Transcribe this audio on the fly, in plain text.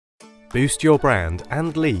Boost your brand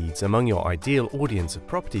and leads among your ideal audience of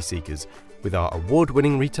property seekers with our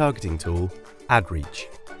award-winning retargeting tool, AdReach.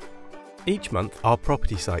 Each month, our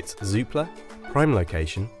property sites Zoopla, Prime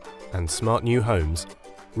Location, and Smart New Homes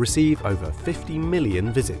receive over 50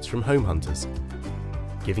 million visits from home hunters,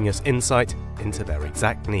 giving us insight into their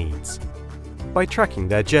exact needs. By tracking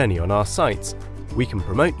their journey on our sites, we can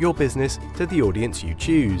promote your business to the audience you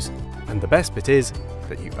choose, and the best bit is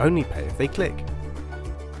that you only pay if they click.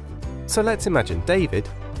 So let's imagine David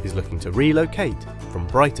is looking to relocate from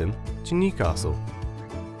Brighton to Newcastle.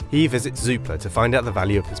 He visits Zoopla to find out the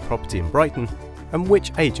value of his property in Brighton and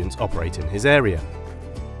which agents operate in his area.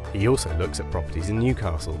 He also looks at properties in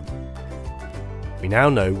Newcastle. We now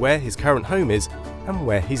know where his current home is and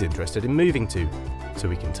where he's interested in moving to, so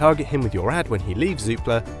we can target him with your ad when he leaves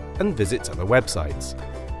Zoopla and visits other websites.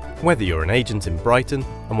 Whether you're an agent in Brighton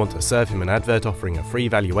and want to serve him an advert offering a free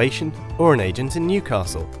valuation, or an agent in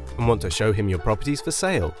Newcastle and want to show him your properties for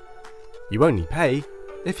sale, you only pay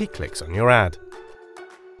if he clicks on your ad.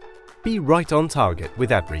 Be right on target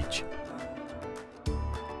with AdReach.